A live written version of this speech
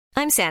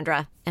I'm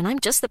Sandra, and I'm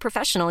just the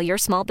professional your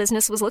small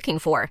business was looking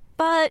for.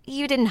 But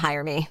you didn't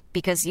hire me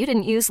because you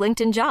didn't use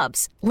LinkedIn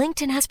Jobs.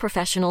 LinkedIn has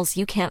professionals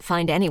you can't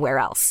find anywhere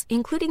else,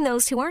 including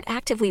those who aren't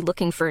actively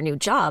looking for a new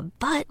job,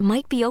 but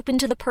might be open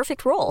to the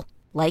perfect role,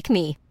 like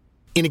me.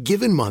 In a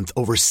given month,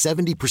 over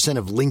 70%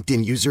 of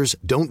LinkedIn users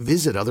don't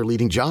visit other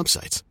leading job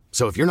sites.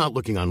 So if you're not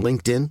looking on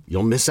LinkedIn,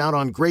 you'll miss out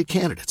on great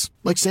candidates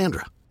like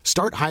Sandra.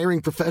 Start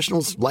hiring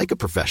professionals like a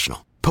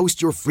professional.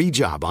 Post your free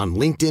job on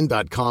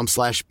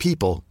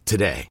linkedin.com/people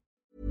today.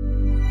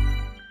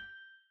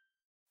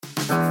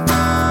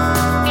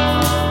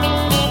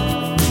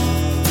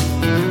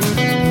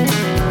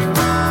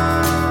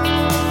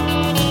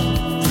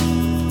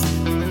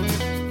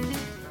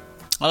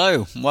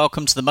 Hello, and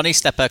welcome to the Money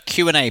Stepper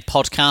Q&A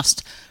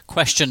podcast.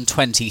 Question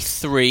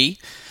 23.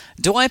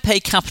 Do I pay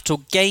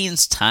capital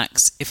gains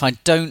tax if I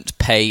don't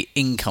pay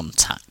income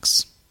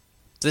tax?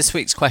 This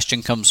week's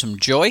question comes from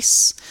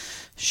Joyce.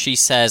 She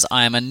says,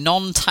 I am a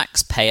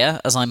non-taxpayer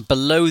as I'm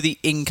below the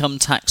income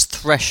tax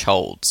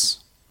thresholds,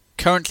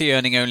 currently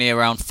earning only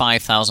around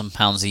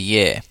 £5,000 a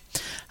year.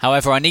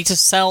 However, I need to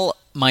sell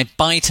my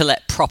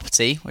buy-to-let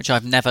property, which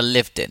I've never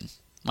lived in.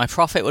 My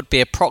profit would be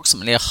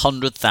approximately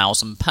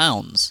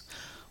 £100,000.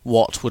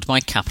 What would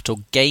my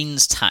capital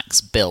gains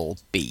tax bill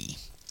be?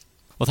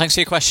 Well, thanks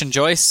for your question,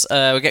 Joyce.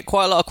 We get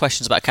quite a lot of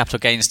questions about capital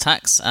gains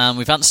tax, and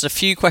we've answered a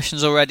few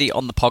questions already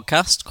on the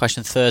podcast.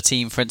 Question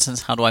 13, for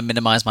instance, how do I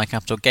minimise my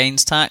capital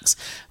gains tax?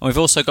 And we've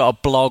also got a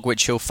blog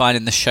which you'll find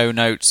in the show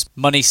notes,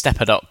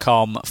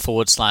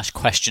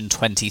 moneystepper.com/question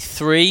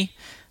 23.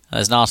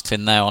 There's an article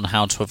in there on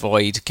how to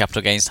avoid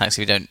capital gains tax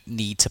if you don't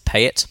need to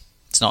pay it.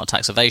 It's not a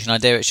tax evasion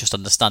idea, it's just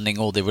understanding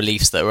all the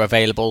reliefs that are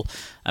available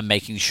and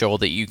making sure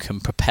that you can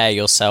prepare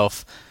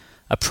yourself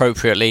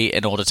appropriately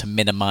in order to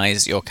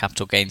minimise your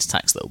capital gains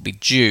tax that will be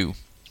due.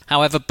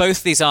 However, both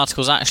of these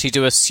articles actually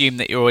do assume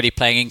that you're already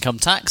paying income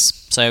tax,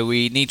 so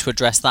we need to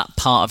address that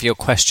part of your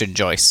question,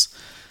 Joyce.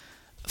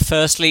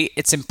 Firstly,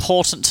 it's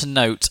important to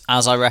note,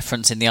 as I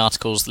reference in the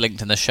articles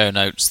linked in the show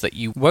notes, that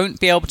you won't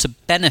be able to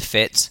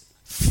benefit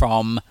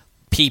from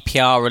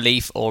PPR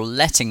relief or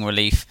letting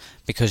relief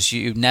because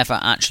you never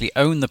actually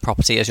own the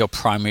property as your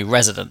primary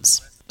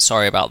residence.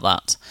 Sorry about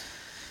that.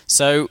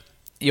 So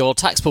your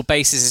taxable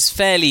basis is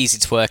fairly easy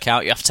to work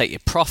out. You have to take your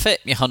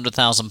profit, your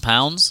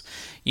 £100,000.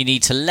 You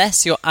need to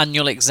less your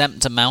annual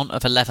exempt amount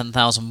of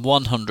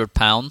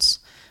 £11,100.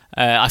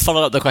 I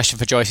followed up the question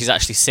for Joyce. She's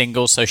actually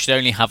single, so she'd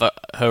only have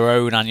her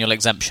own annual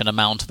exemption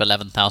amount of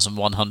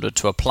 £11,100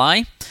 to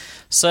apply.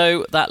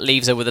 So that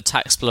leaves her with a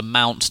taxable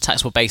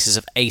basis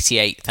of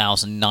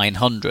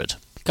 £88,900.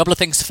 A couple of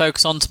things to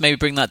focus on to maybe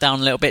bring that down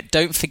a little bit.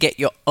 Don't forget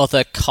your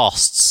other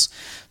costs.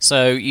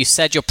 So you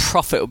said your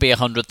profit will be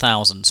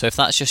 £100,000. So if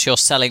that's just your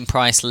selling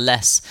price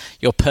less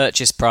your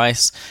purchase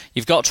price,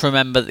 you've got to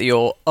remember that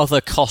your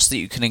other costs that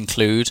you can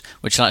include,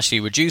 which will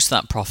actually reduce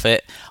that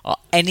profit, are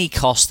any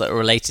costs that are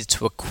related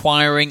to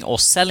acquiring or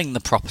selling the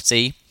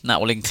property. And that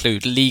will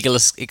include legal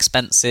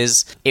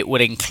expenses, it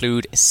would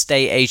include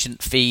estate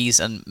agent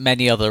fees and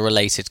many other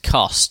related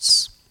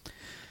costs.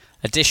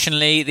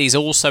 Additionally, these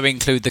also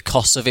include the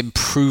costs of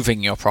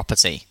improving your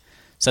property.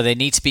 So they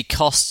need to be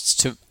costs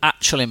to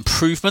actual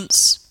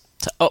improvements,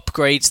 to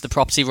upgrade the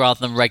property rather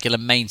than regular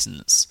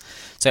maintenance.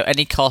 So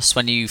any costs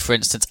when you, for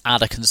instance,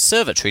 add a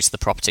conservatory to the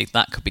property,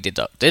 that could be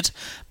deducted,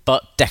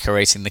 but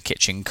decorating the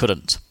kitchen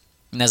couldn't.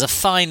 And there's a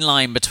fine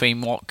line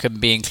between what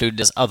can be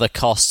included as other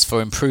costs for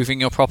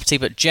improving your property,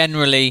 but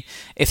generally,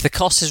 if the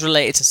cost is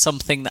related to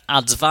something that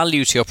adds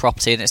value to your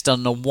property and it's done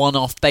on a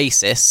one-off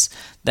basis,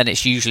 then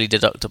it's usually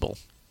deductible.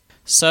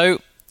 So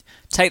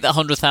take that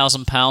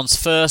 £100,000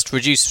 first,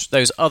 reduce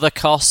those other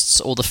costs,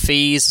 all the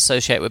fees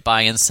associated with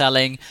buying and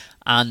selling,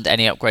 and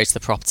any upgrades to the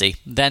property.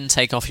 Then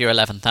take off your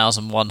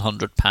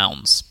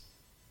 £11,100.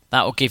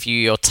 That will give you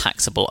your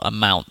taxable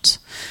amount.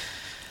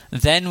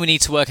 Then we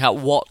need to work out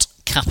what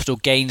capital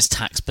gains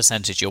tax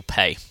percentage you'll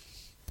pay.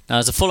 Now,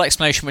 there's a full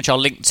explanation which I'll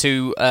link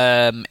to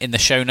in the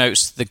show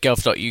notes to the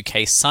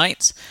gov.uk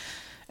site.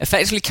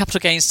 Effectively,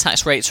 capital gains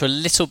tax rates are a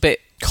little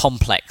bit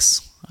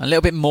complex. A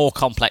little bit more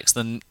complex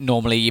than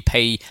normally. You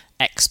pay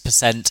X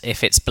percent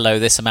if it's below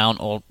this amount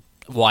or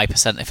Y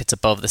percent if it's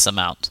above this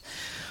amount.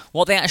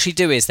 What they actually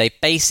do is they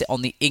base it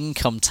on the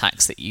income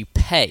tax that you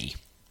pay.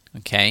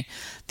 Okay.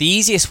 The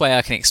easiest way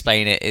I can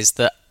explain it is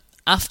that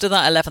after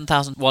that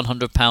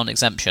 £11,100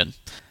 exemption,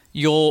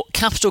 your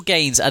capital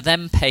gains are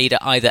then paid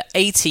at either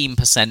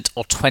 18%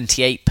 or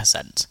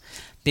 28%.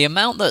 The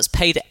amount that's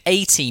paid at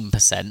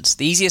 18%,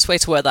 the easiest way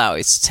to work that out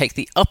is to take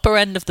the upper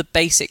end of the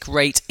basic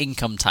rate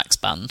income tax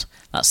band,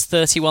 that's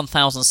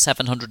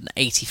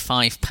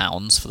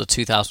 £31,785 for the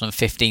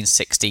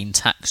 2015-16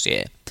 tax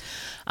year,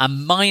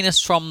 and minus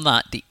from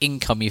that the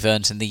income you've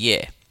earned in the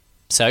year.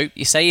 So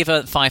you say you've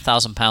earned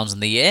 £5,000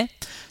 in the year,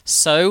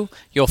 so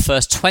your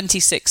first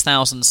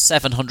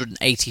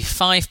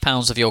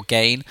 £26,785 of your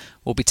gain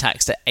will be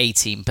taxed at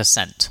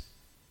 18%.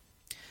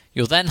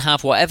 You'll then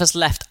have whatever's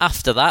left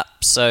after that,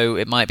 so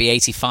it might be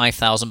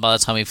 $85,000 by the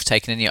time you've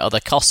taken in your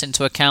other costs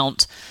into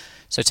account,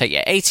 So take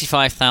your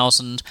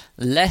 85,000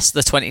 less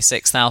the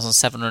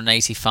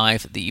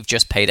 26,785 that you've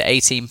just paid at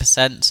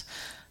 18%.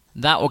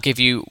 That will give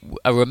you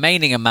a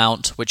remaining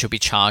amount which will be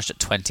charged at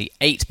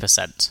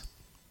 28%.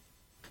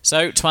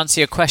 So to answer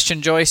your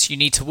question, Joyce, you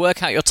need to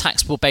work out your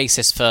taxable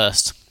basis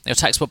first. Your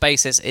taxable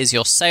basis is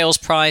your sales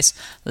price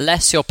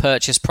less your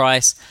purchase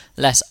price,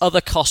 less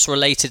other costs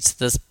related to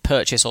the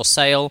purchase or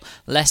sale,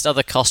 less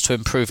other costs to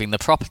improving the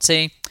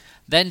property.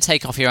 Then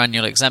take off your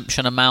annual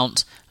exemption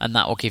amount, and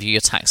that will give you your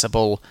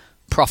taxable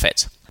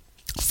profit.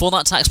 For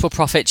that taxable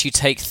profit, you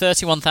take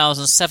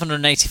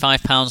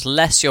 £31,785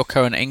 less your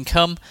current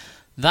income.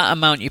 That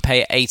amount you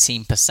pay at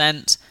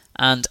 18%,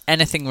 and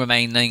anything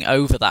remaining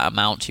over that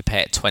amount you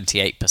pay at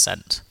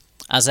 28%.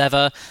 As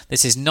ever,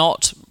 this is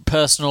not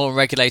personal or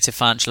regulated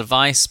financial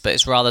advice, but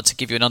it's rather to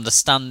give you an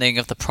understanding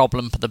of the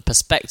problem from the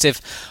perspective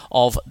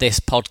of this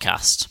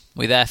podcast.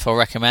 We therefore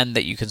recommend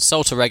that you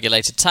consult a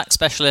regulated tax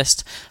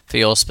specialist for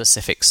your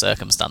specific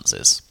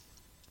circumstances.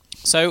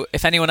 So,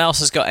 if anyone else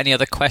has got any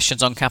other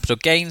questions on capital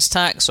gains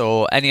tax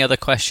or any other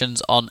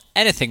questions on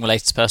anything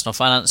related to personal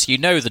finance, you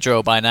know the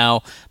drill by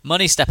now,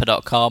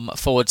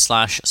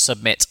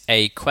 moneystepper.com/submit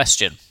a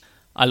question.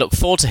 I look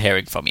forward to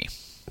hearing from you.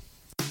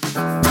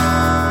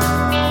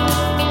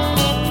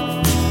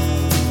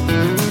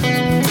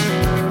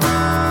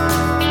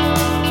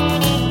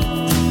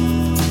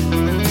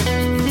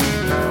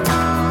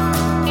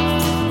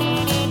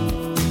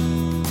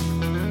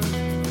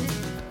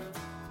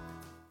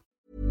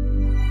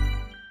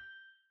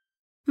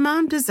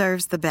 Mom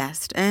deserves the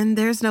best, and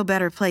there's no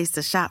better place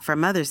to shop for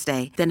Mother's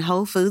Day than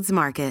Whole Foods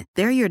Market.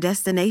 They're your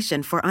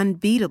destination for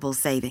unbeatable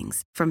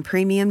savings, from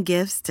premium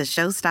gifts to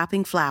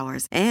show-stopping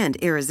flowers and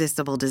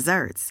irresistible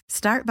desserts.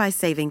 Start by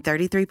saving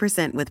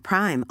 33% with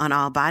Prime on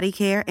all body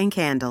care and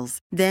candles.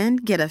 Then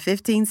get a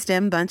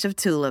 15-stem bunch of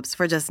tulips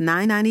for just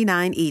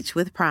 $9.99 each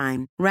with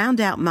Prime.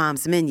 Round out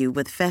Mom's menu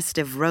with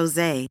festive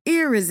rosé,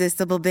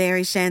 irresistible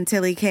berry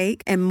chantilly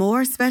cake, and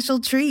more special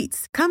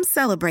treats. Come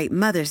celebrate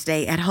Mother's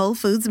Day at Whole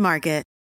Foods Market.